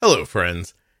Hello,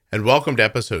 friends, and welcome to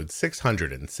episode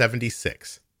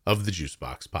 676 of the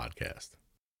Juicebox Podcast.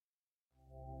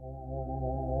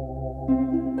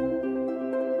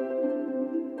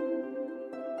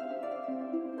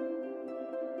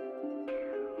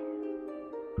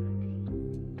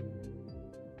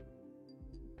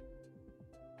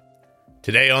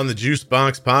 Today on the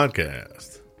Juicebox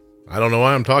Podcast, I don't know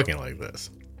why I'm talking like this.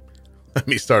 Let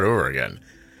me start over again.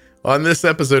 On this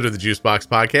episode of the Juicebox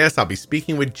Podcast, I'll be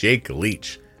speaking with Jake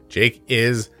Leach. Jake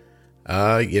is,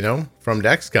 from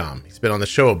Dexcom. He's been on the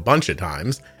show a bunch of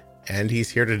times, and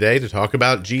he's here today to talk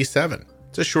about G7.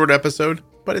 It's a short episode,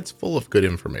 but it's full of good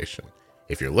information.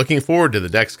 If you're looking forward to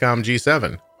the Dexcom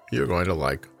G7, you're going to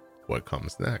like what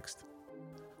comes next.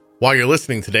 While you're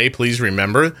listening today, please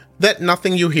remember that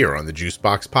nothing you hear on the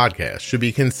Juicebox Podcast should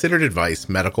be considered advice,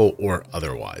 medical or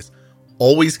otherwise.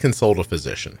 Always consult a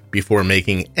physician before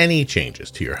making any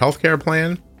changes to your healthcare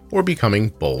plan or becoming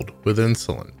bold with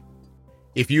insulin.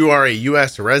 If you are a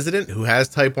U.S. resident who has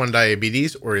type 1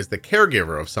 diabetes or is the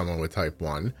caregiver of someone with type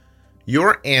 1,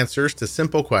 your answers to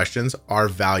simple questions are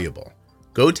valuable.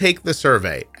 Go take the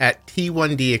survey at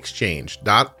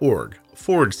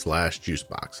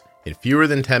t1dexchange.org/juicebox. In fewer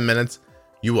than 10 minutes,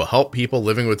 you will help people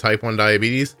living with type 1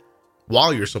 diabetes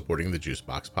while you're supporting the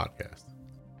Juicebox Podcast.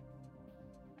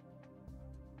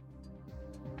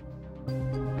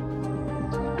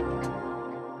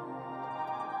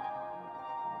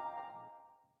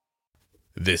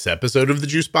 This episode of the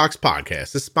Juicebox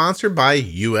Podcast is sponsored by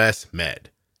US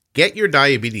Med. Get your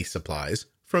diabetes supplies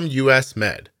from US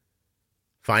Med.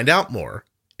 Find out more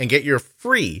and get your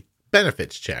free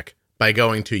benefits check by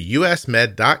going to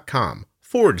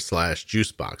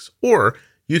usmed.com/juicebox, or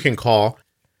you can call.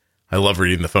 I love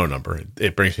reading the phone number.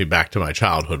 It brings me back to my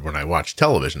childhood when I watched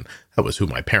television. That was who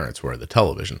my parents were, the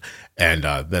television. And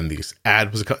then this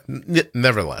ad was,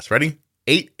 nevertheless, ready?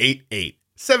 888-721-1514.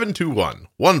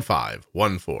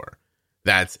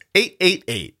 That's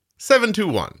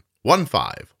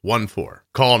 888-721-1514.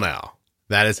 Call now.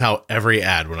 That is how every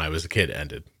ad when I was a kid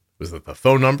ended. Was that the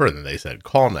phone number? And then they said,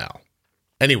 call now.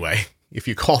 Anyway, if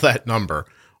you call that number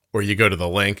or you go to the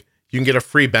link, you can get a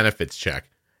free benefits check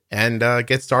and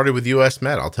get started with US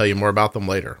Med. I'll tell you more about them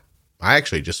later. I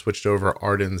actually just switched over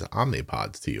Arden's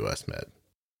Omnipods to US Med.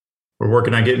 We're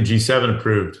working on getting G7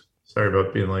 approved. Sorry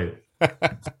about being late.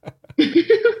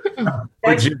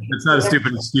 It's not a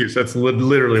stupid excuse. That's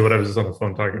literally what I was just on the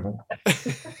phone talking about.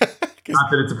 Not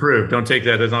that it's approved. Don't take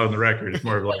that as not on the record. It's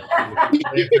more of like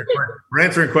we're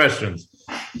answering questions.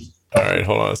 All right,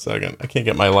 hold on a second. I can't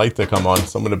get my light to come on,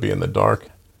 so I'm going to be in the dark.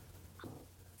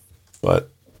 But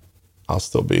I'll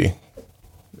still be.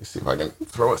 Let me see if I can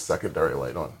throw a secondary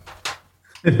light on.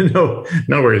 No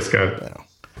worries, Scott.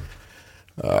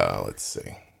 No. Let's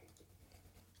see.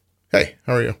 Hey,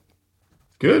 how are you?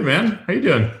 Good, man. How you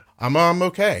doing? I'm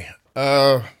okay.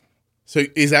 So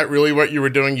is that really what you were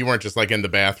doing? You weren't just like in the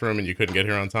bathroom and you couldn't get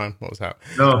here on time? What was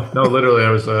happening? No, literally, I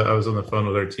was on the phone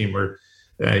with our team where,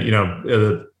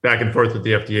 back and forth with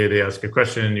the FDA, they ask a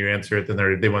question, you answer it, then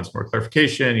they want some more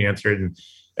clarification, you answer it. And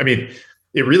I mean,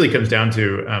 it really comes down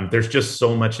to there's just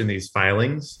so much in these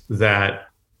filings that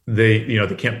they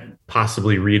can't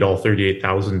possibly read all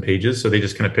 38,000 pages. So they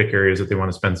just kind of pick areas that they want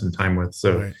to spend some time with.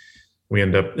 So right. We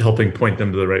end up helping point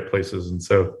them to the right places. And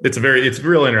so it's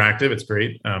real interactive. It's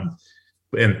great and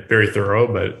very thorough,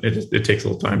 but it takes a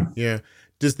little time. Yeah.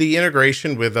 Does the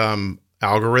integration with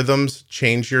algorithms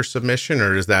change your submission,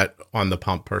 or is that on the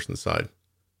pump person side?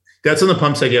 That's on the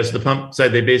pump side. Yes. The pump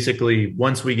side, they basically,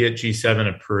 once we get G7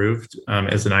 approved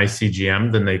as an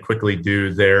iCGM, then they quickly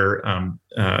do their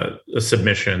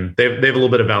submission. They have a little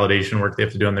bit of validation work they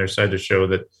have to do on their side to show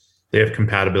that they have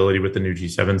compatibility with the new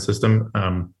G7 system.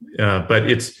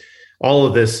 But all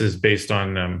of this is based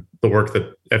on the work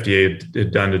that FDA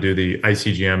had done to do the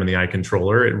iCGM and the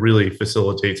iController. It really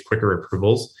facilitates quicker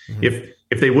approvals. Mm-hmm.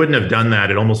 If they wouldn't have done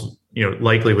that, it almost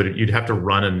likely you'd have to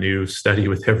run a new study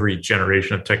with every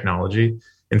generation of technology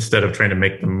instead of trying to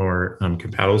make them more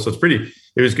compatible. So it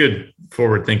was good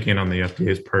forward thinking on the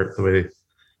FDA's part, the way they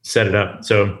set it up.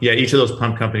 So yeah, each of those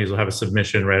pump companies will have a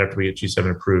submission right after we get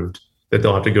G7 approved that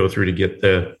they'll have to go through to get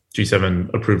the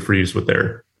G7 approved for use with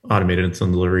their automated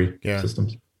insulin delivery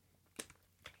systems.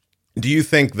 Do you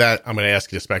think that, I'm going to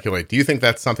ask you to speculate, do you think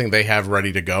that's something they have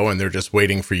ready to go and they're just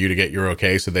waiting for you to get your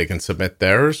okay so they can submit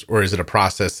theirs? Or is it a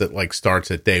process that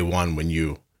starts at day one when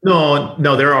you... No,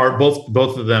 there are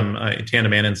both of them,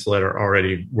 Tandem and Insulet, are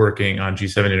already working on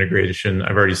G7 integration.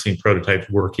 I've already seen prototypes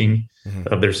working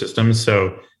of their systems.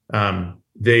 So they're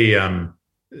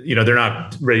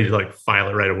not ready to file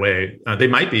it right away. They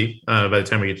might be by the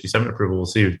time we get G7 approval. We'll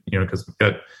see, because we've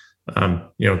got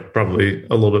probably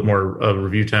a little bit more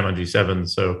review time on G7.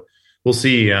 So we'll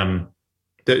see.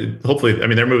 Hopefully, I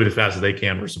mean, they're moving as fast as they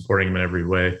can. We're supporting them in every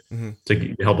way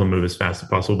to help them move as fast as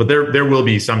possible. But there will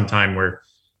be some time where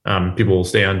people will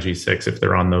stay on G6 if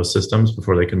they're on those systems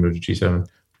before they can move to G7.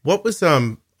 What was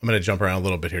I'm going to jump around a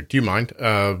little bit here. Do you mind?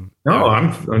 No,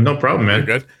 I'm no problem, man.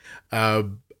 You're good.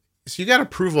 So you got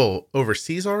approval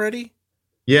overseas already?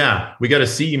 Yeah, we got a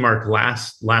CE mark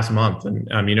last month,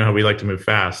 and you know how we like to move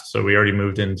fast. So we already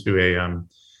moved into a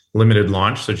limited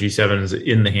launch. So G7 is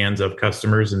in the hands of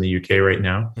customers in the UK right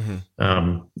now.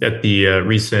 At the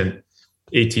recent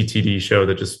ATTD show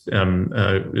that just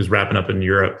is wrapping up in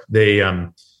Europe,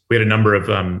 we had a number of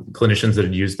clinicians that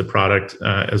had used the product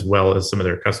as well as some of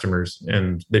their customers,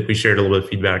 and we shared a little bit of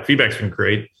feedback. Feedback's been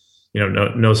great.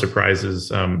 No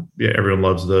surprises. Everyone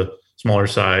loves the smaller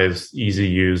size, easy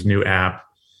use, new app,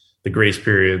 the grace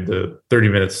period, the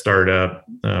 30-minute startup,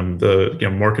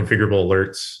 the more configurable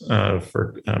alerts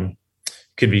for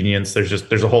convenience.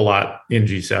 There's a whole lot in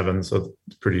G7, so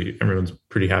everyone's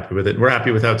pretty happy with it. We're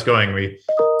happy with how it's going. We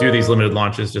do these limited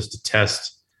launches just to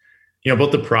test,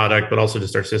 both the product, but also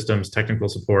just our systems, technical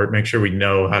support, make sure we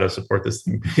know how to support this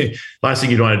thing. Last thing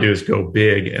you'd want to do is go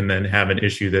big and then have an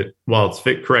issue that, while it's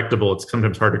correctable, it's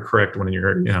sometimes hard to correct when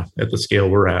you're at the scale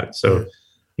we're at. So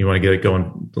you want to get it going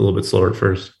a little bit slower at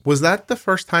first. Was that the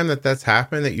first time that's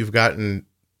happened, that you've gotten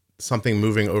something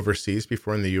moving overseas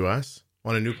before in the US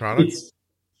on a new product?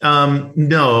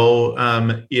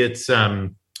 No, it's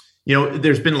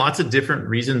there's been lots of different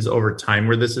reasons over time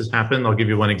where this has happened. I'll give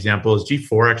you one example. Is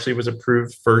G4 actually was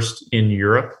approved first in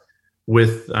Europe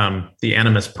with the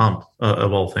Animas pump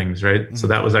of all things, right? So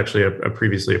that was actually a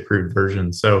previously approved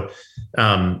version. So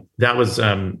that was,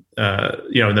 and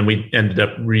then we ended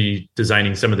up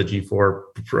redesigning some of the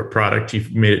G4 product,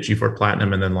 made it G4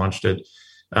 Platinum, and then launched it.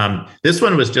 This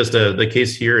one was just the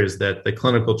case here is that the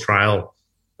clinical trial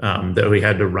that we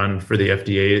had to run for the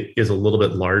FDA is a little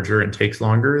bit larger and takes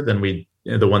longer than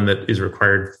the one that is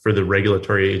required for the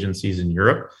regulatory agencies in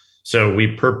Europe. So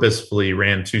we purposefully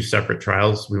ran two separate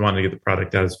trials. We wanted to get the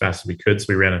product out as fast as we could. So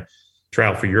we ran a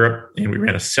trial for Europe and we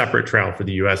ran a separate trial for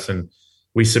the US, and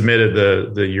we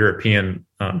submitted the European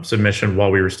submission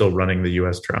while we were still running the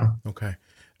US trial. Okay.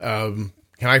 Can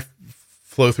I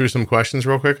flow through some questions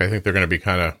real quick? I think they're going to be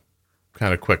kind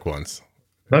of quick ones.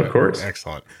 Of course.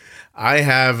 Excellent. I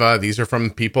have, these are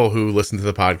from people who listen to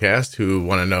the podcast who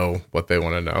want to know what they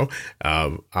want to know.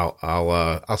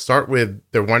 I'll start with,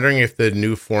 they're wondering if the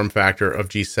new form factor of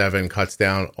G7 cuts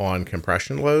down on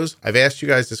compression lows. I've asked you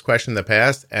guys this question in the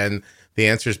past and the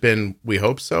answer's been, we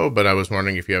hope so, but I was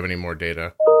wondering if you have any more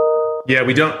data. Yeah,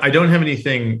 I don't have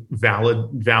anything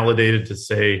validated to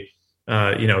say,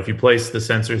 if you place the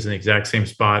sensors in the exact same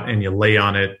spot and you lay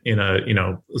on it in a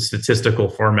statistical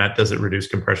format, does it reduce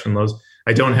compression lows?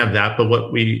 I don't have that, but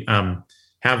what we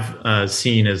have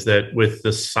seen is that with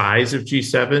the size of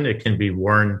G7, it can be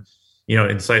worn,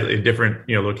 in slightly different,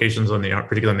 locations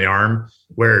particularly on the arm,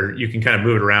 where you can kind of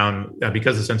move it around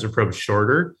because the sensor probe is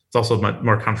shorter. It's also much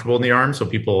more comfortable in the arm, so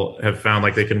people have found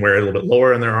like they can wear it a little bit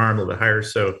lower on their arm, a little bit higher.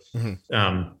 So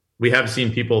we have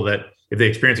seen people that, if they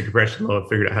experience a compression low, have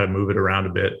figured out how to move it around a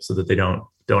bit so that they don't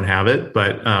have it.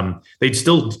 But they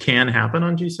still can happen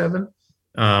on G7.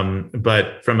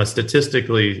 But from a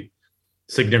statistically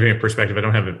significant perspective, I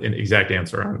don't have an exact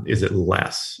answer on is it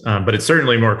less. But it's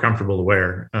certainly more comfortable to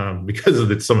wear because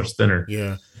it's so much thinner.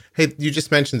 Yeah. Hey, you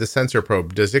just mentioned the sensor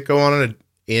probe. Does it go on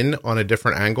a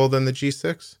different angle than the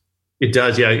G6? It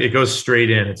does. Yeah, it goes straight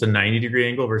in. It's a 90-degree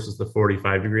angle versus the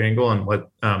 45-degree angle. And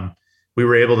what we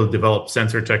were able to develop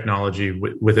sensor technology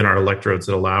within our electrodes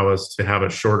that allow us to have a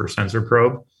shorter sensor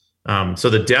probe. So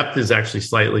the depth is actually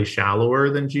slightly shallower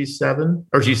than G7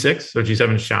 or G6. So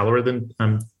G7 is shallower than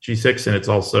G6, and it's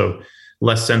also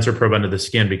less sensor probe under the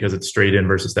skin because it's straight in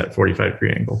versus that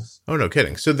 45-degree angle. Oh, no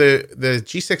kidding. So the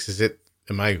G6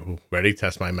 am I ready to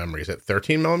test my memory? Is it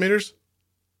 13 millimeters?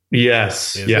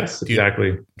 Yes.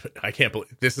 Exactly. I can't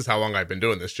believe this is how long I've been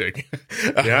doing this, Jake.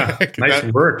 Yeah. Nice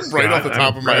work. Right off the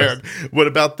top of my head. What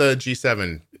about the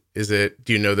G7?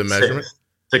 Do you know the measurement?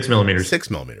 6 millimeters. 6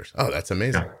 millimeters. Oh, that's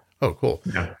amazing. Yeah. Oh, cool.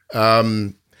 Yeah.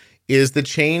 Is the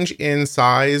change in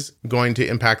size going to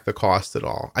impact the cost at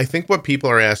all? I think what people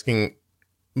are asking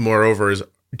moreover is,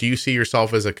 do you see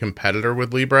yourself as a competitor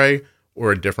with Libre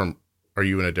or are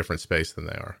you in a different space than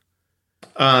they are?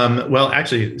 Well,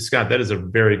 actually, Scott, that is a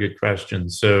very good question.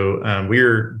 So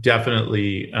we're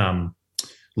definitely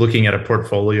looking at a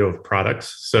portfolio of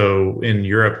products. So in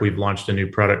Europe, we've launched a new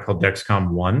product called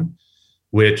Dexcom ONE,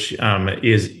 which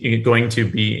is going to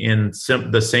be in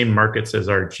the same markets as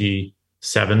our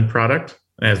G7 product.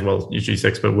 as well as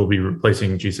G6, but we'll be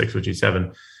replacing G6 with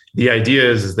G7. The idea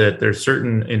is that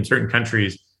in certain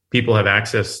countries, people have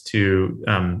access to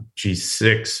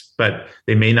G6, but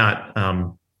they may not.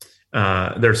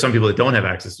 There are some people that don't have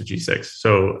access to G6.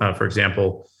 So, for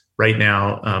example, right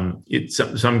now,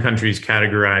 some countries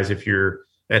categorize if you're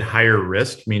at higher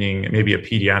risk, meaning maybe a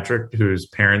pediatric whose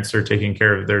parents are taking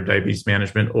care of their diabetes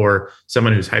management, or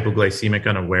someone who's hypoglycemic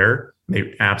unaware,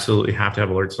 they absolutely have to have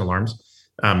alerts and alarms.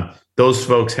 Those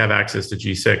folks have access to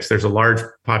G6. There's a large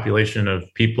population of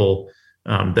people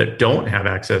that don't have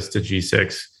access to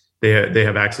G6. They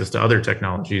have access to other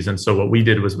technologies. And so what we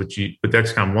did was with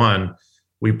Dexcom ONE,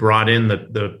 we brought in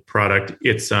the product.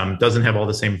 It doesn't have all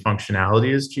the same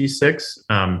functionality as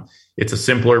G6. It's a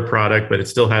simpler product, but it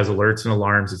still has alerts and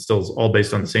alarms. It's still all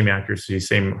based on the same accuracy,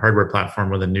 same hardware platform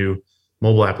with a new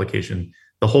mobile application.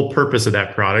 The whole purpose of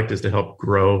that product is to help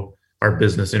grow our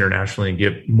business internationally and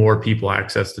give more people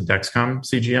access to Dexcom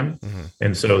CGM. Mm-hmm.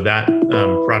 And so that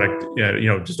product,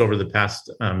 just over the past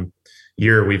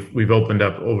year, we've opened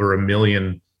up over 1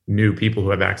 million new people who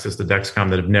have access to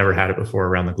Dexcom that have never had it before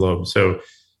around the globe. So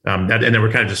and then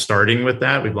we're kind of just starting with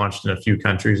that. We've launched in a few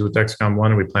countries with Dexcom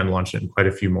ONE, and we plan to launch it in quite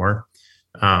a few more.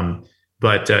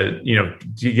 But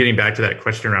getting back to that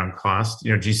question around cost,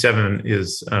 G7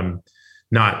 is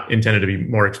not intended to be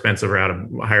more expensive or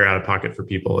higher out of pocket for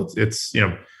people. It's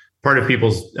part of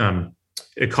people's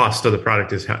cost of the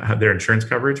product is their insurance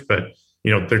coverage, but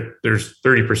there's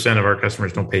 30% of our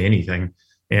customers don't pay anything.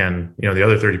 And, the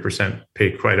other 30%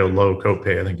 pay quite a low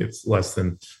copay. I think it's less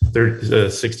than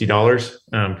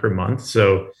 $60 per month.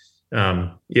 So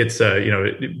it's,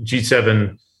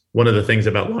 G7, one of the things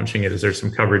about launching it is there's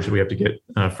some coverage that we have to get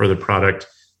for the product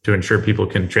to ensure people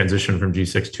can transition from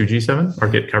G6 to G7 or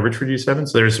get coverage for G7.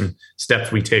 So there's some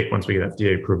steps we take once we get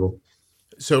FDA approval.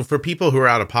 So for people who are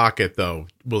out of pocket, though,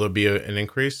 will there be an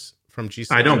increase from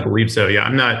G7? I don't believe so. Yeah,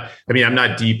 I'm not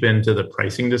deep into the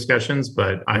pricing discussions,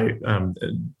 but I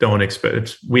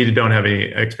we don't have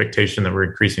any expectation that we're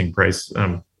increasing price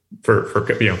for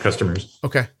customers.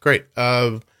 Okay, great.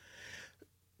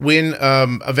 When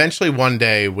eventually one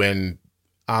day when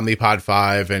Omnipod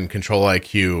 5 and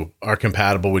Control-IQ are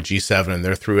compatible with G7 and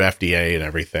they're through FDA and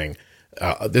everything,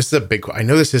 this is I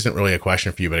know this isn't really a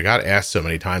question for you, but I got asked so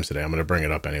many times today, I'm going to bring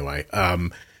it up anyway.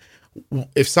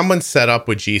 If someone's set up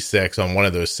with G6 on one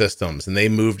of those systems and they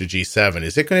move to G7,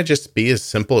 is it going to just be as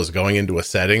simple as going into a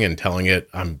setting and telling it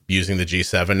I'm using the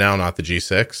G7 now, not the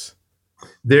G6?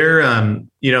 They're,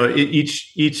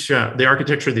 the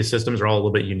architecture of these systems are all a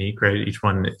little bit unique, right? Each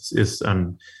one is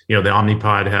the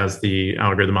Omnipod has the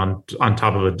algorithm on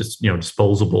top of a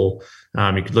disposable.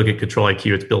 You could look at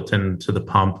Control-IQ; it's built into the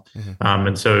pump. Mm-hmm.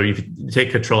 And so if you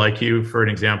take Control-IQ for an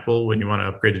example, when you want to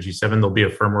upgrade to G7, there'll be a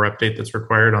firmware update that's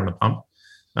required on the pump.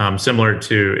 Similar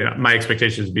to my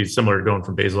expectations would be similar to going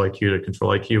from Basal-IQ to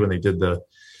Control-IQ when they did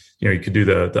you could do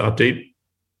the update.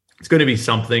 It's going to be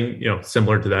something,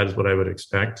 similar to that is what I would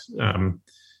expect. With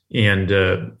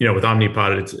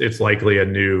Omnipod, it's likely a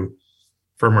new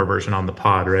firmware version on the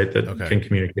pod, right? That can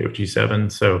communicate with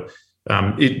G7. So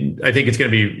I think it's going to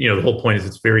be, the whole point is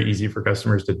it's very easy for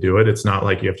customers to do it. It's not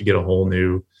like you have to get a whole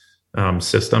new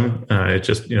system. It's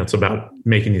just, it's about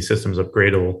making these systems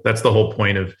upgradable. That's the whole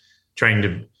point of trying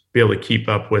to be able to keep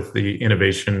up with the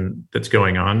innovation that's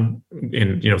going on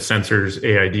in, sensors,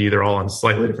 AID, they're all on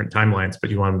slightly different timelines, but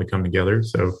you want them to come together.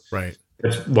 So right.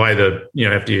 That's why the,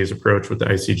 FDA's approach with the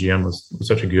iCGM was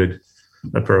such a good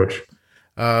approach.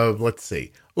 Let's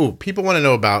see. Oh, people want to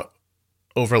know about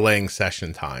overlaying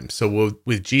session time. So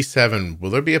with G7, will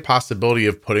there be a possibility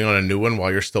of putting on a new one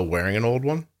while you're still wearing an old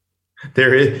one?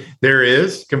 There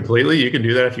is completely. You can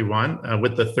do that if you want.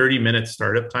 With the 30-minute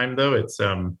startup time, though, it's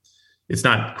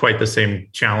not quite the same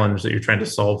challenge that you're trying to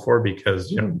solve for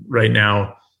because, right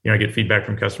now, I get feedback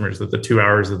from customers that the 2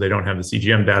 hours that they don't have the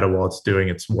CGM data while it's doing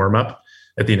its warm up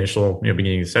at the initial,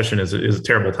 beginning of the session is a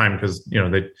terrible time because,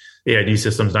 the AID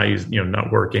system's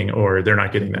not working or they're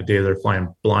not getting that data. They're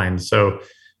flying blind. So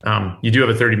you do have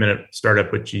a 30-minute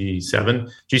startup with G7.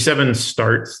 G7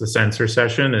 starts the sensor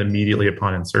session and immediately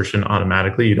upon insertion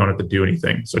automatically. You don't have to do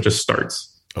anything. So it just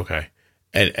starts. Okay.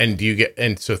 And do you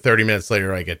get, so 30 minutes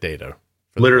later, I get data?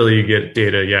 Literally, you get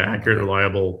data. Yeah, accurate,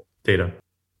 reliable data.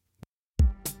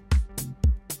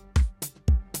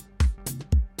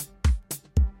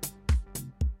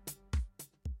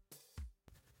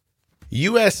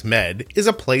 US Med is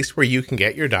a place where you can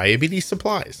get your diabetes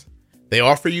supplies. They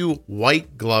offer you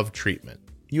white glove treatment.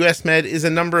 US Med is a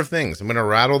number of things. I'm going to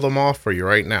rattle them off for you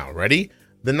right now. Ready?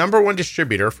 The #1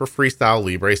 distributor for Freestyle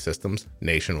Libre systems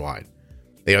nationwide.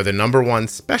 They are the #1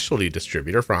 specialty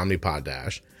distributor for Omnipod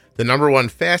DASH, the the number one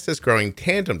fastest growing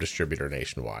tandem distributor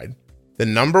nationwide, the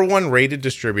number one rated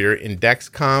distributor in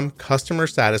Dexcom customer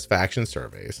satisfaction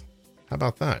surveys. How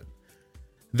about that?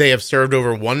 They have served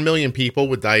over 1 million people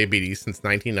with diabetes since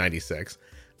 1996.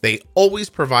 They always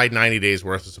provide 90 days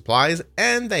worth of supplies,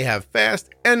 and they have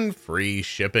fast and free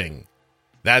shipping.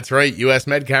 That's right, US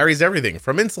Med carries everything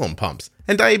from insulin pumps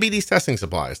and diabetes testing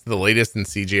supplies to the latest in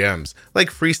CGMs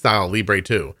like Freestyle Libre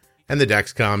 2 and the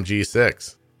Dexcom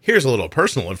G6. Here's a little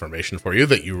personal information for you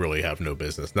that you really have no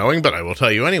business knowing, but I will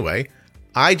tell you anyway.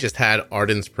 I just had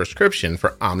Arden's prescription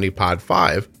for Omnipod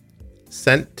 5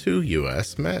 sent to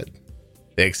US Med.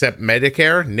 They accept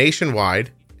Medicare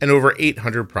nationwide and over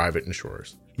 800 private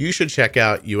insurers. You should check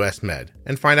out US Med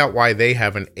and find out why they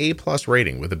have an A+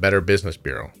 rating with the Better Business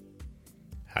Bureau.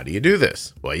 How do you do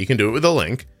this? Well, you can do it with a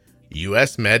link,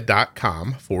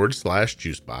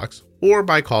 usmed.com/juicebox, or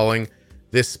by calling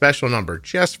this special number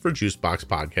just for Juicebox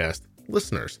Podcast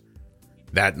listeners.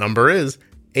 That number is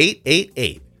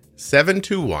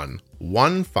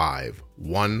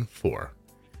 888-721-1514.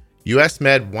 US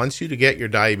Med wants you to get your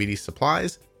diabetes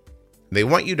supplies. They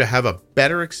want you to have a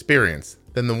better experience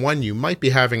than the one you might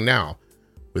be having now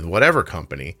with whatever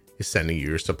company is sending you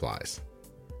your supplies.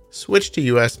 Switch to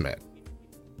US Med. I'm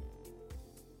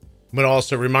going to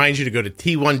also remind you to go to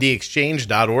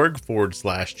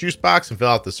t1dexchange.org/juicebox and fill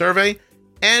out the survey.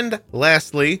 And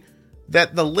lastly,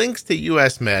 that the links to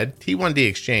US Med, T1D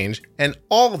Exchange, and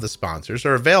all of the sponsors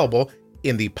are available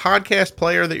in the podcast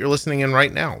player that you're listening in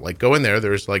right now. Like, go in there,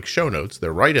 there's like show notes,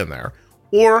 they're right in there.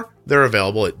 Or they're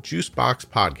available at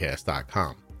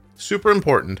juiceboxpodcast.com. Super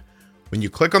important, when you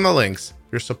click on the links,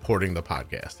 you're supporting the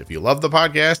podcast. If you love the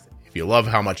podcast, if you love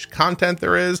how much content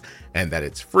there is, and that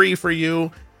it's free for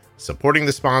you, supporting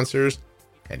the sponsors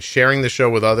and sharing the show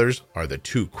with others are the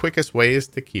two quickest ways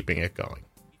to keeping it going.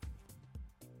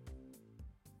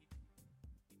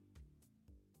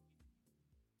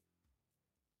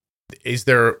 Is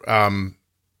there any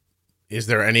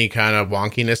kind of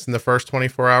wonkiness in the first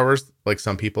 24 hours like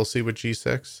some people see with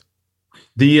G6?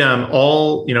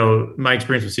 My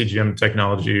experience with CGM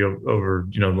technology over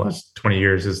the last 20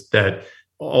 years is that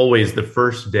always the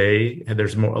first day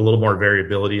there's a little more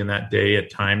variability in that day at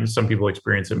times. Some people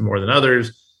experience it more than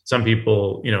others. Some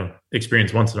people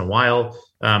experience once in a while,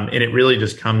 and it really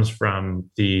just comes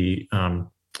from the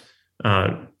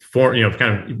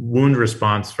kind of wound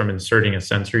response from inserting a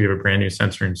sensor. You have a brand new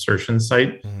sensor insertion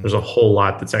site. There's a whole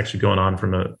lot that's actually going on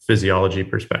from a physiology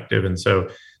perspective, and so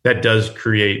that does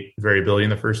create variability in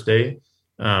the first day.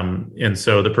 And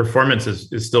so the performance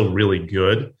is still really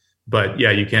good. But yeah,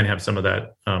 you can have some of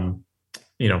that,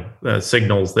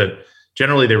 signals that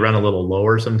generally they run a little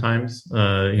lower sometimes,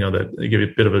 that they give you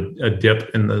a bit of a dip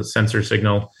in the sensor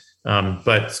signal,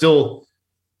 but still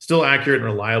accurate and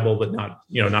reliable, but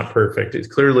not perfect. It's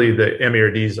clearly the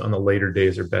MARDs on the later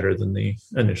days are better than the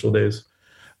initial days.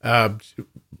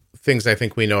 Things I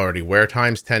think we know already. Wear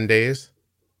time's 10 days.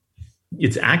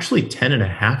 It's actually 10 and a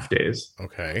half days.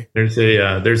 Okay. There's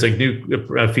a new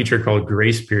feature called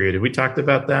grace period. Have we talked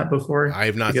about that before? I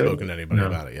have not spoken to anybody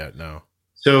about it yet. No.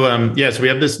 So so we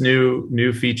have this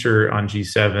new feature on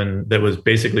G7 that was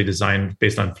basically designed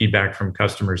based on feedback from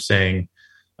customers saying,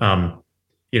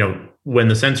 when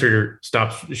the sensor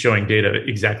stops showing data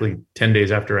exactly 10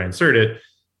 days after I insert it,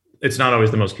 it's not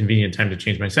always the most convenient time to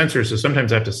change my sensor. So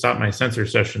sometimes I have to stop my sensor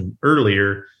session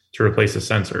earlier to replace the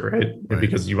sensor, right?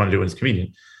 Because you want to do it when it's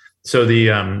convenient. So the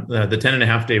 10 and a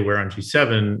half day wear on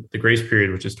G7, the grace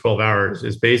period, which is 12 hours,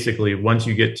 is basically once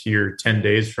you get to your 10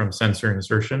 days from sensor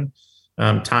insertion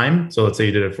time. So let's say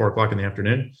you did it at 4:00 in the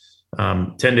afternoon.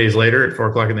 10 days later at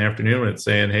 4:00 in the afternoon, when it's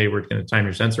saying, hey, we're going to time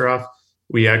your sensor off,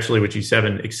 we actually with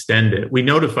G7 extend it. We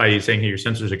notify you saying, hey, your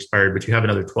sensor's expired, but you have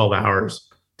another 12 hours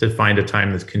to find a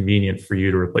time that's convenient for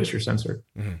you to replace your sensor.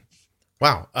 Mm-hmm.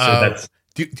 Wow. So that's.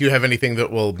 Do you have anything that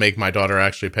will make my daughter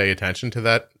actually pay attention to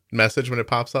that message when it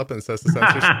pops up and says the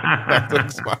sensor's about to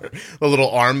expire? A little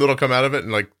arm that'll come out of it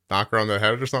and like knock her on the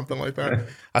head or something like that?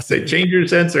 I say, change your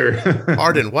sensor.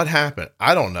 Arden, what happened?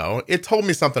 I don't know. It told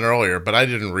me something earlier, but I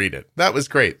didn't read it. That was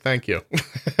great. Thank you.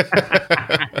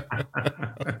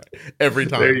 Every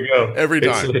time. There you go. Every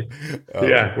time.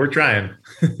 Yeah, we're trying.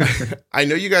 I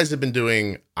know you guys have been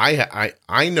doing, I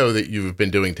know that you've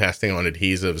been doing testing on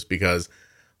adhesives because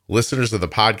listeners of the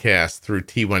podcast through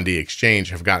T1D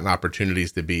Exchange have gotten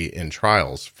opportunities to be in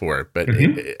trials for it. But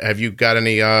have you got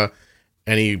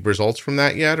any results from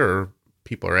that yet, or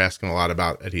people are asking a lot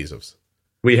about adhesives?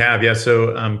 We have, yeah.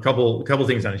 So couple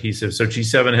things on adhesives. So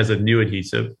G7 has a new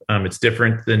adhesive. It's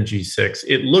different than G6.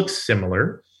 It looks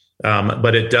similar,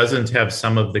 but it doesn't have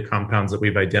some of the compounds that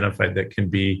we've identified that can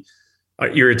be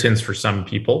irritants for some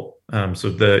people.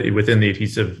 So within the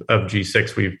adhesive of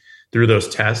G6, we through those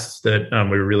tests that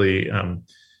we were really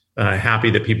happy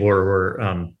that people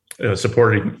were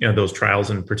supporting those trials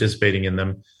and participating in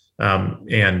them,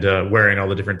 and wearing all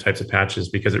the different types of patches,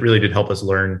 because it really did help us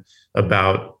learn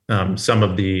about some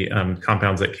of the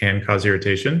compounds that can cause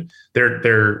irritation.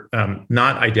 They're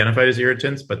not identified as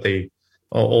irritants, but they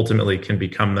ultimately can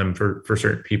become them for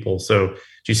certain people. So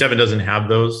G7 doesn't have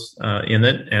those in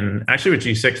it. And actually with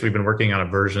G6, we've been working on a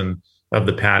version of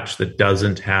the patch that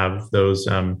doesn't have those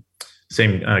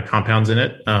same compounds in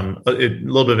it. A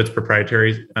little bit of it's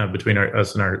proprietary between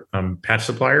us and our patch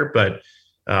supplier, but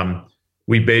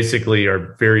we basically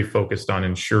are very focused on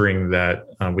ensuring that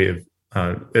we have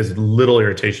as little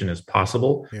irritation as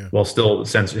possible, while still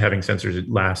having sensors that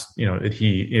last,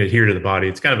 adhere to the body.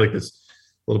 It's kind of like this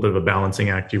little bit of a balancing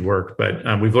act you work,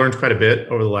 but we've learned quite a bit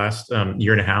over the last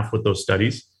year and a half with those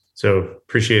studies. So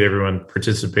appreciate everyone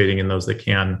participating in those that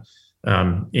can.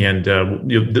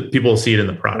 People will see it in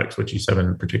the products with G7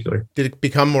 in particular. Did it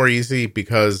become more easy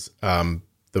because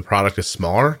the product is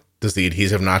smaller? Does the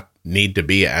adhesive not need to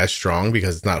be as strong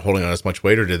because it's not holding on as much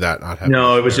weight, or did that not happen?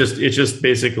 No, it's just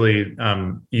basically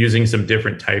using some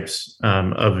different types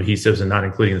of adhesives and not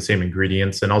including the same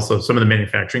ingredients. And also some of the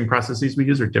manufacturing processes we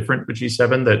use are different with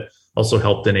G7 that also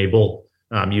helped enable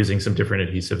using some different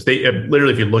adhesives. They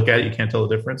literally, if you look at it, you can't tell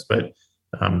the difference, but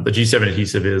the G7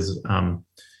 adhesive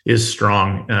is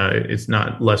strong. It's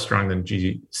not less strong than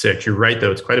G6. You're right,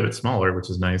 though. It's quite a bit smaller, which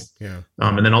is nice. Yeah.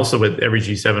 And then also with every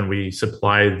G7, we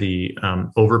supply the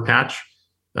overpatch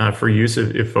for use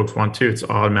if folks want to. It's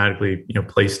automatically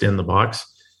placed in the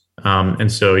box.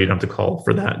 And so you don't have to call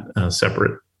for that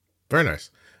separate. Very nice.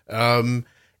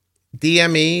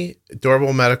 DME,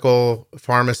 Durable Medical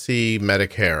Pharmacy,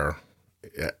 Medicare.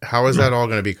 How is that all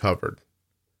going to be covered?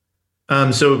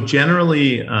 So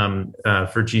generally,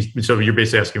 for so you're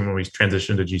basically asking when we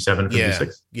transition to G7 from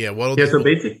G6. Yeah.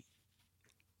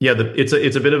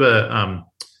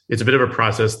 It's a bit of a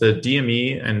process. The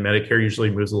DME and Medicare usually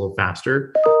moves a little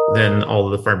faster than all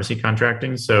of the pharmacy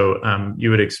contracting. So you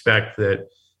would expect that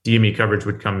DME coverage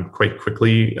would come quite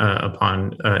quickly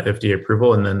upon FDA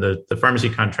approval, and then the pharmacy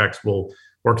contracts will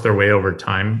work their way over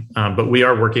time. But we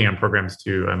are working on programs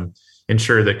to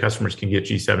ensure that customers can get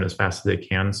G7 as fast as they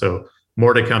can. So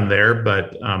more to come there,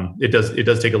 but it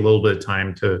does take a little bit of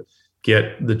time to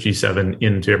get the G7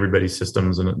 into everybody's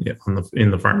systems and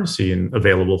in the pharmacy and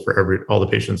available for all the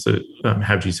patients that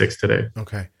have G6 today.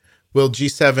 Okay. Will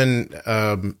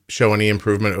G7 show any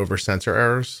improvement over sensor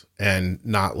errors and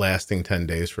not lasting 10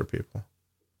 days for people?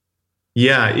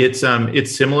 Yeah, it's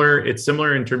similar. It's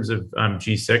similar in terms of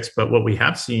G6, but what we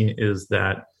have seen is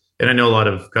that, and I know a lot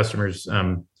of customers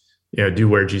do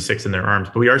wear G6 in their arms,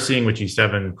 but we are seeing with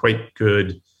G7 quite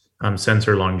good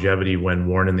sensor longevity when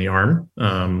worn in the arm.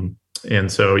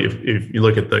 And so if you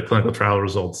look at the clinical trial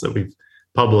results that we've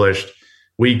published,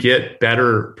 we get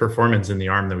better performance in the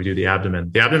arm than we do the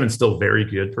abdomen. The abdomen's still very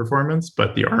good performance,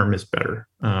 but the arm is better.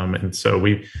 And so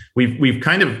we've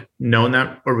kind of known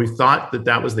that, or we thought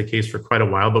that was the case for quite a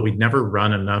while, but we'd never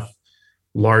run enough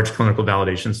large clinical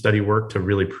validation study work to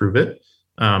really prove it.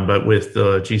 But with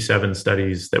the G7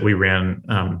 studies that we ran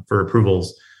for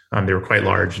approvals, they were quite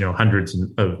large, hundreds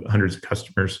of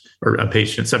customers or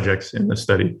patient subjects in the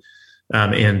study,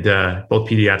 and both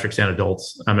pediatrics and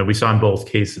adults. And we saw in both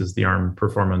cases the arm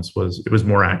performance was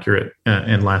more accurate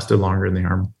and lasted longer in the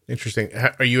arm. Interesting.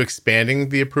 Are you expanding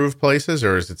the approved places,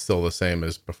 or is it still the same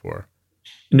as before?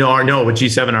 No. With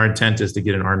G7, our intent is to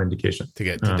get an arm indication.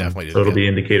 Definitely. So it'll be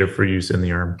indicated for use in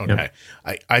the arm. Okay.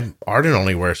 Yep. Arden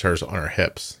only wears hers on her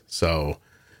hips, so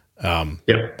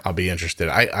I'll be interested.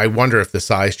 I wonder if the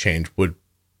size change would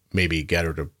maybe get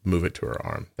her to move it to her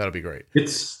arm. That'll be great. It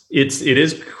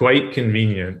is quite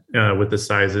convenient with the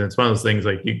size, and it's one of those things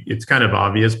it's kind of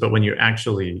obvious, but when you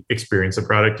actually experience the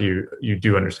product, you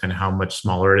do understand how much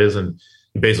smaller it is, and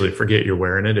you basically forget you're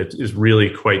wearing it. It is really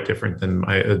quite different than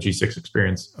my G6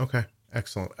 experience. Okay,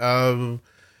 excellent.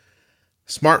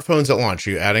 Smartphones at launch,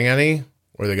 are you adding any,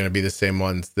 or are they going to be the same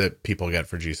ones that people get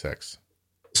for G6?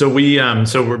 So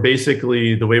we're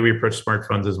basically, the way we approach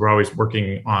smartphones is we're always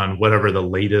working on whatever the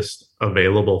latest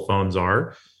available phones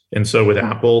are. And so with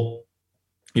Apple,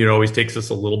 it always takes us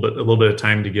a little bit of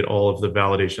time to get all of the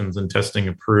validations and testing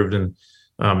approved and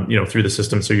through the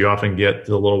system. So you often get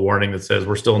the little warning that says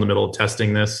we're still in the middle of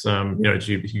testing this.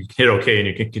 You hit OK and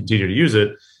you can continue to use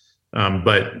it,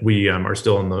 but we are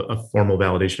still in a formal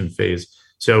validation phase.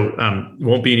 So it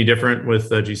won't be any different with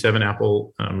G7.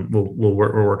 Apple,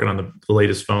 we're working on the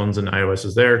latest phones and iOS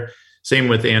is there. Same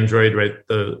with Android, right?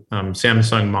 The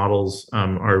Samsung models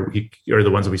are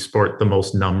the ones that we support the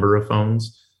most number of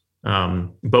phones.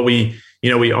 But we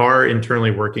are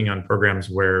internally working on programs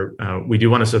where we do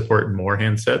want to support more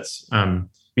handsets.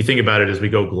 We think about it as we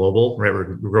go global, right?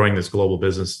 We're growing this global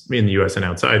business in the US and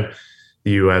outside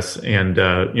the US. And,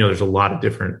 there's a lot of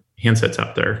different handsets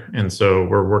out there. And so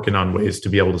we're working on ways to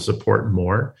be able to support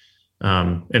more.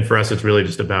 And for us, it's really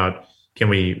just about, can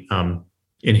we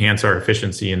enhance our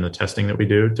efficiency in the testing that we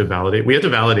do to validate? We have to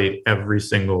validate every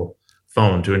single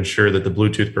phone to ensure that the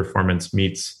Bluetooth performance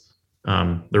meets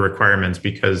the requirements,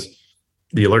 because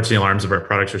the alerts and alarms of our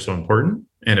products are so important.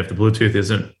 And if the Bluetooth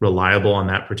isn't reliable on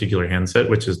that particular handset,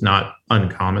 which is not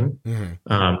uncommon,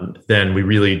 then we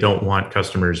really don't want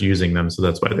customers using them. So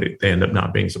that's why they end up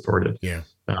not being supported. Yeah.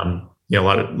 A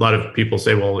lot of people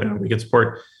say, well, we can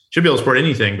should be able to support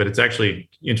anything, but it's actually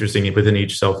interesting. Within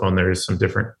each cell phone, there is some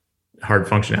different hard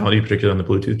functionality, particularly on the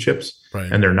Bluetooth chips,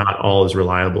 right, and they're not all as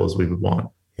reliable as we would want.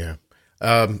 Yeah.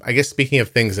 I guess speaking of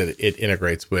things that it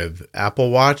integrates with,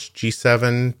 Apple Watch,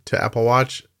 G7 to Apple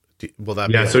Watch, will that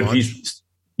be at launch?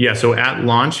 So at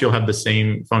launch, you'll have the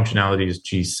same functionality as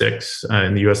G6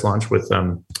 in the US launch with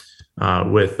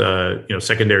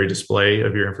secondary display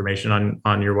of your information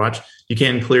on your watch. You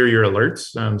can clear your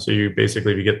alerts. So you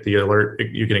basically, if you get the alert,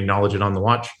 you can acknowledge it on the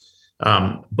watch.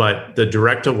 But the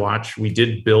direct to watch, we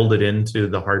did build it into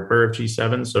the hardware of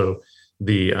G7. So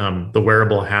the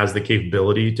wearable has the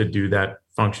capability to do that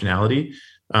functionality.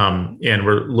 And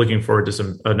we're looking forward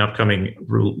to an upcoming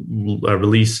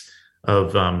release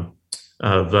of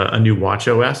a new watch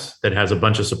OS that has a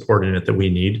bunch of support in it that we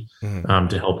need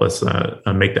to help us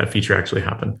make that feature actually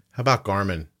happen. How about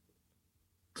Garmin?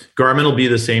 Garmin will be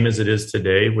the same as it is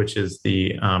today, which is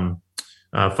the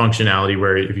functionality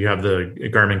where if you have the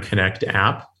Garmin Connect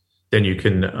app, then you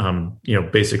can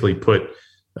basically put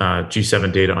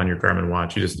G7 data on your Garmin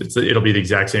watch. It'll be the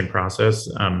exact same process.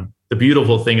 The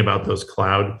beautiful thing about those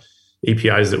cloud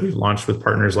APIs that we've launched with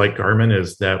partners like Garmin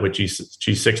is that with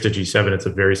G6 to G7, it's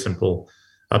a very simple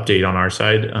update on our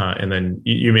side. And then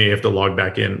you may have to log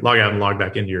out and log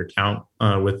back into your account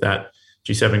with that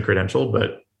G7 credential,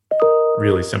 but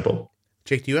really simple.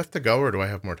 Jake, do you have to go or do I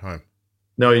have more time?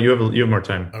 No, you have more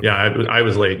time. Okay. Yeah, I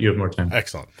was late. You have more time.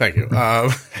 Excellent. Thank you. I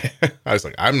was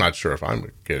like, I'm not sure if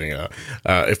I'm getting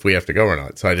if we have to go or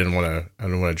not. So I didn't want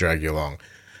to drag you along.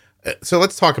 So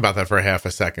let's talk about that for a half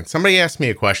a second. Somebody asked me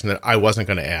a question that I wasn't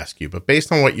going to ask you, but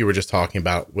based on what you were just talking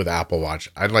about with Apple Watch,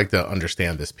 I'd like to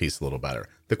understand this piece a little better.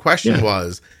 The question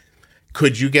was,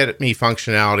 could you get me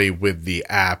functionality with the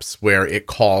apps where it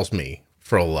calls me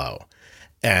for a low,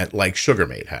 and like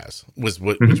Sugarmate has, which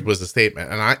was the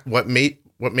statement. And what made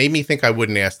me think I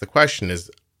wouldn't ask the question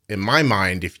is, in my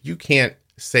mind, if you can't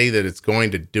say that it's going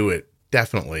to do it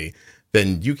definitely,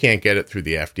 then you can't get it through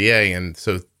the FDA, and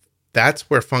so that's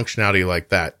where functionality like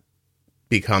that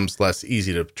becomes less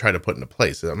easy to try to put into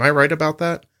place. Am I right about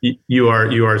that? You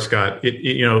are, Scott.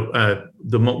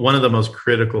 One of the most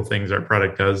critical things our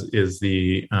product does is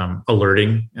the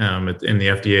alerting. In the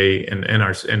FDA and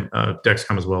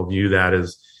Dexcom as well view that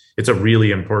as it's a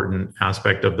really important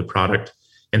aspect of the product.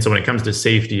 And so when it comes to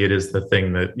safety, it is the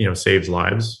thing that saves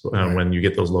lives when you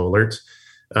get those low alerts.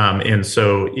 And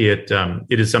so it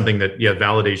is something that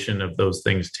validation of those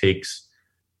things takes.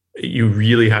 You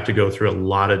really have to go through a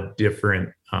lot of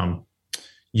different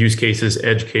use cases,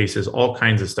 edge cases, all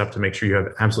kinds of stuff to make sure you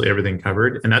have absolutely everything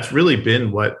covered. And that's really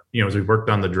been what, as we've worked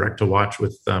on the direct to watch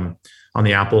with on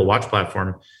the Apple Watch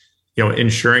platform,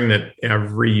 ensuring that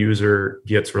every user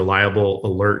gets reliable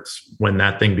alerts when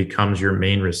that thing becomes your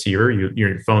main receiver.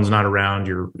 Your phone's not around,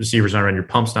 your receiver's not around, your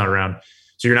pump's not around.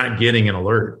 So you're not getting an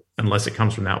alert unless it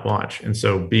comes from that watch. And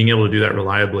so being able to do that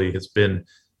reliably has been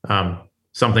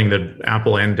something that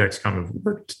Apple and Dexcom have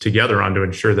worked together on to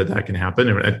ensure that can happen.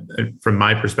 And from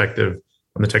my perspective,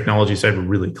 on the technology side, we're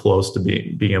really close to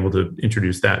being able to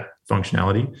introduce that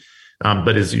functionality.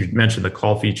 But as you mentioned, the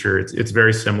call feature, it's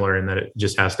very similar in that it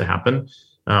just has to happen.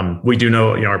 We do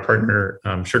know, our partner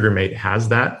Sugarmate has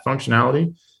that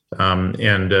functionality, and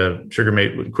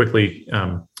Sugarmate would quickly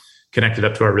connect it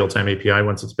up to our real-time API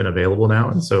once it's been available now,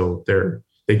 and so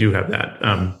they do have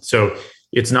that. So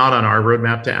it's not on our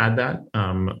roadmap to add that,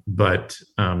 but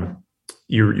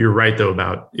you're right though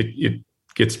about it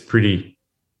gets pretty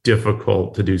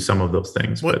difficult to do some of those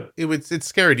things. But it's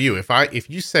scary to you if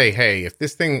you say, hey, if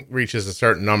this thing reaches a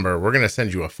certain number, we're going to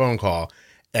send you a phone call,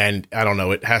 and I don't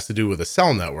know, it has to do with a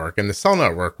cell network, and the cell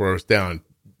network goes down,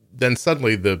 then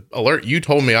suddenly the alert you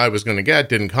told me I was going to get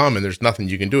didn't come, and there's nothing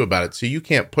you can do about it. So you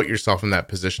can't put yourself in that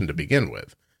position to begin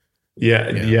with.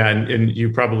 Yeah. And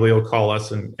you probably will call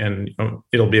us and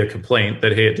it'll be a complaint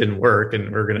that, hey, it didn't work,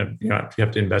 and we're going to, you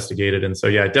have to investigate it. And so,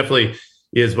 yeah, it definitely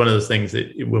is one of those things that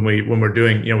when we're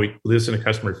doing, we listen to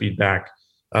customer feedback.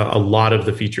 A lot of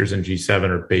the features in G7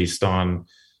 are based on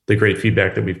the great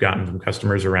feedback that we've gotten from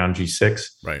customers around G6.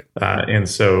 Right. And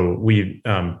so we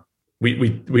are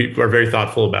very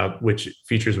thoughtful about which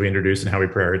features we introduce and how we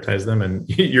prioritize them. And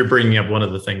you're bringing up one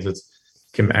of the things that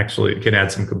can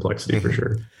add some complexity for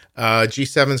sure.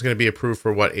 G7 is going to be approved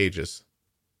for what ages?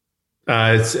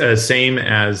 It's same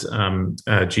as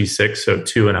G6, so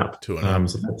 2 and up. 2 and up.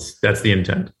 So that's the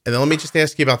intent. And then let me just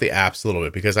ask you about the apps a little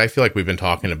bit, because I feel like we've been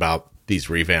talking about these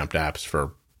revamped apps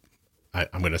for,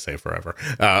 I'm going to say forever.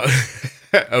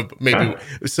 Maybe.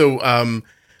 So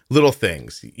little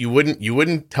things. You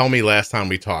wouldn't tell me last time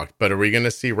we talked, but are we going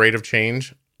to see rate of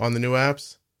change on the new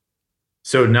apps?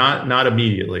 So not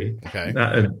immediately, okay,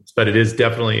 but it is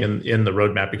definitely in the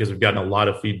roadmap, because we've gotten a lot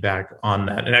of feedback on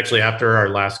that. And actually, after our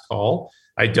last call,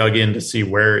 I dug in to see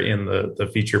where in the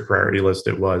feature priority list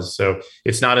it was. So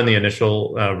it's not in the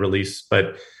initial release,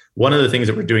 but one of the things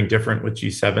that we're doing different with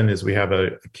G7 is we have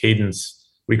a cadence.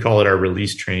 We call it our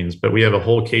release trains, but we have a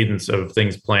whole cadence of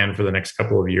things planned for the next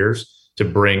couple of years to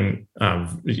bring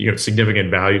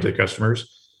significant value to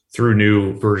customers through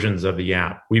new versions of the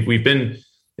app. We've been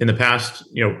in the past,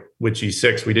 with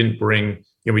G6, we didn't bring,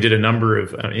 we did a number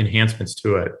of enhancements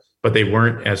to it, but they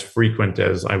weren't as frequent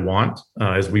as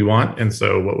we want. And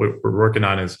so what we're working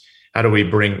on is how do we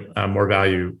bring more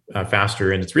value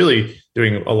faster? And it's really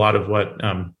doing a lot of what,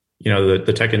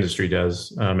 the tech industry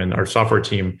does. And our software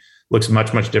team looks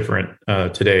much, much different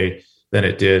today than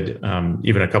it did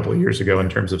even a couple of years ago in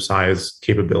terms of size,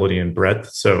 capability, and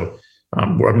breadth. So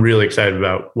I'm really excited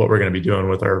about what we're going to be doing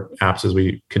with our apps as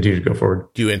we continue to go forward.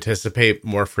 Do you anticipate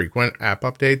more frequent app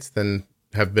updates than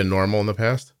have been normal in the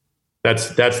past? That's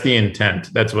the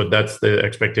intent. That's the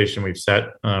expectation we've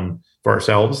set for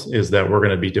ourselves, is that we're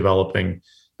going to be developing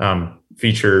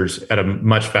features at a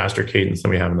much faster cadence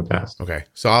than we have in the past. Okay.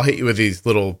 So I'll hit you with these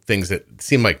little things that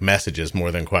seem like messages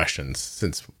more than questions,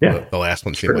 since the last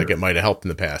one seemed like it might have helped in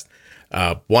the past.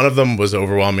 One of them was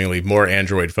overwhelmingly more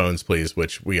Android phones, please,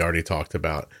 which we already talked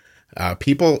about.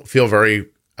 People feel very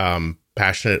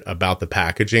passionate about the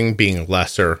packaging being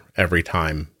lesser every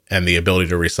time and the ability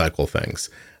to recycle things.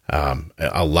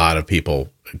 A lot of people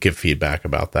give feedback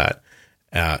about that.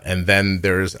 And then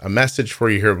there's a message for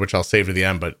you here, which I'll save to the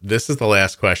end, but this is the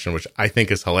last question, which I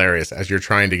think is hilarious as you're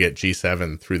trying to get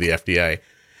G7 through the FDA.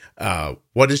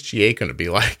 What is G8 going to be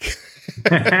like?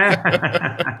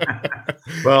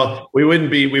 Well, we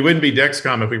wouldn't be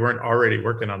Dexcom if we weren't already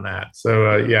working on that.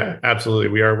 So yeah, absolutely.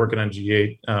 We are working on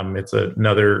G8. It's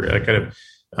another kind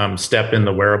of step in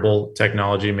the wearable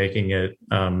technology, making it,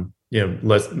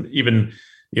 less, even,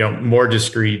 more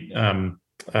discrete,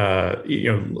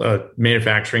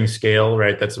 manufacturing scale,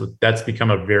 right? That's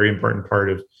become a very important part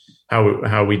of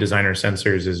how we design our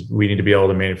sensors. Is we need to be able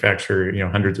to manufacture,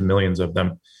 hundreds of millions of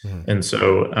them. And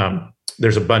so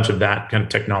there's a bunch of that kind of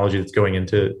technology that's going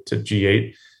into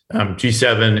G8.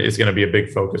 G7 is going to be a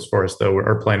big focus for us, though.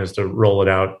 Our plan is to roll it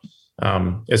out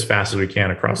as fast as we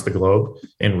can across the globe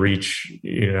and reach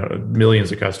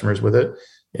millions of customers with it.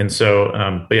 And so,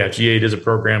 but yeah, G8 is a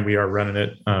program. We are running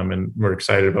it, and we're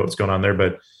excited about what's going on there.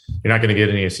 But you're not going to get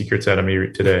any secrets out of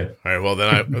me today. All right. Well,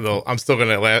 then I'm still going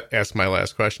to ask my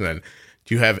last question. Then,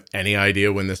 do you have any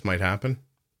idea when this might happen?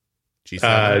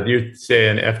 G7? Do you say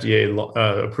an FDA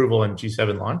approval and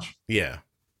G7 launch? Yeah.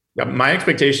 My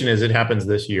expectation is it happens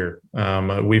this year.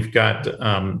 We've got,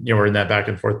 we're in that back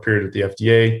and forth period with the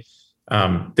FDA.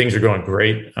 Things are going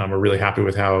great. We're really happy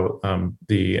with how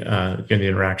the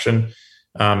interaction.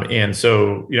 And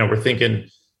so, we're thinking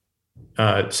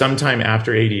sometime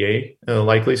after ADA,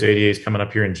 likely. So ADA is coming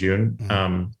up here in June.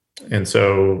 And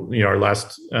so, our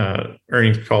last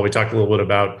earnings call, we talked a little bit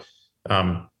about,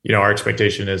 our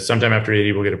expectation is sometime after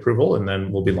ADA we'll get approval, and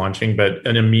then we'll be launching, but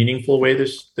in a meaningful way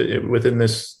within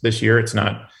this year. It's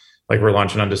not like we're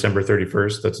launching on December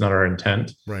 31st. That's not our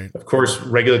intent. Right. Of course,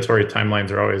 regulatory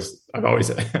timelines are I've always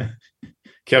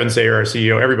Kevin Sayer, our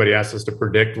CEO, everybody asks us to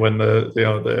predict when the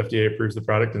FDA approves the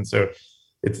product. And so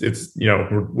it's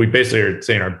we basically are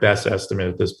saying our best estimate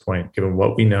at this point, given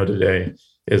what we know today,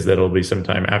 is that it'll be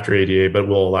sometime after ADA, but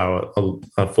we'll allow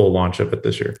a full launch of it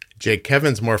this year. Jake,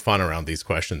 Kevin's more fun around these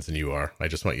questions than you are. I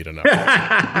just want you to know.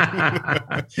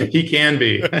 He can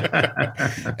be.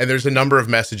 And there's a number of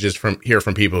messages from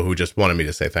people who just wanted me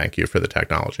to say thank you for the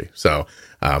technology. So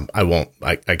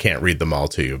I can't read them all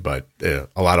to you, but a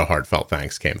lot of heartfelt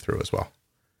thanks came through as well.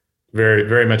 Very,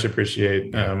 very much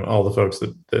appreciate all the folks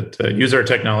that use our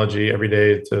technology every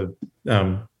day to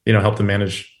help them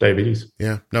manage diabetes.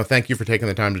 Yeah. No, thank you for taking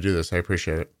the time to do this. I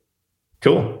appreciate it.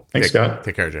 Cool. Thanks, Scott.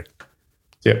 Take care, Jake.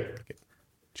 Yeah. Okay.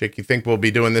 Jake, you think we'll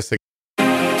be doing this again?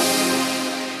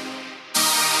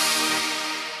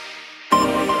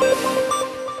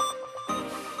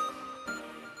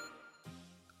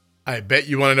 I bet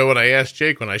you want to know what I asked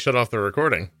Jake when I shut off the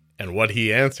recording and what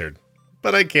he answered,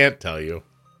 but I can't tell you.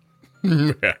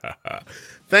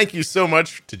 Thank you so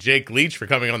much to Jake Leach for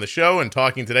coming on the show and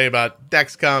talking today about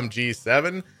Dexcom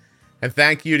G7. And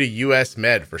thank you to US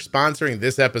Med for sponsoring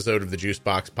this episode of the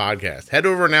Juicebox podcast. Head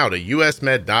over now to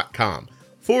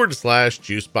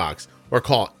usmed.com/juicebox or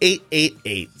call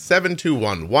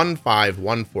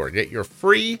 888-721-1514. Get your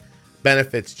free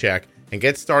benefits check and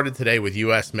get started today with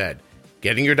US Med.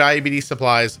 Getting your diabetes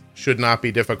supplies should not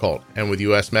be difficult, and with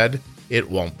US Med, it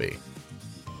won't be.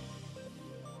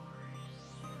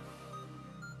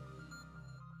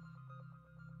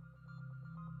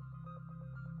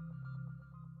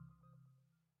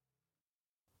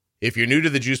 If you're new to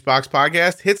the Juicebox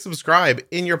podcast, hit subscribe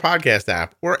in your podcast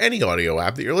app or any audio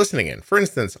app that you're listening in. For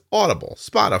instance, Audible,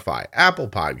 Spotify, Apple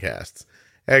Podcasts,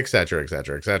 etc.,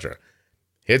 etc., etc.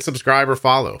 Hit subscribe or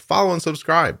follow. Follow and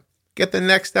subscribe. Get the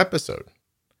next episode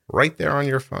right there on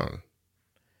your phone.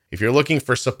 If you're looking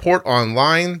for support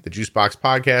online, the Juicebox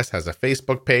podcast has a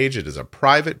Facebook page. It is a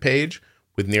private page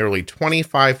with nearly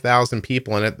 25,000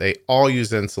 people in it. They all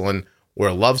use insulin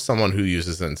or love someone who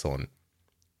uses insulin.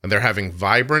 And they're having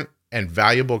vibrant and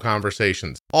valuable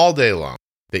conversations all day long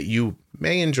that you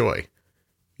may enjoy.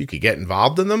 You could get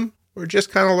involved in them or just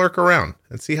kind of lurk around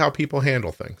and see how people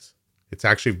handle things. It's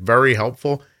actually very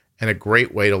helpful and a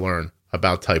great way to learn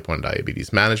about type 1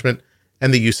 diabetes management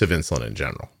and the use of insulin in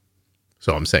general.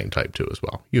 So I'm saying type 2 as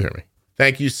well. You hear me.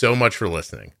 Thank you so much for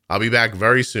listening. I'll be back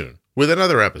very soon with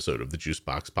another episode of the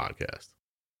Juicebox podcast.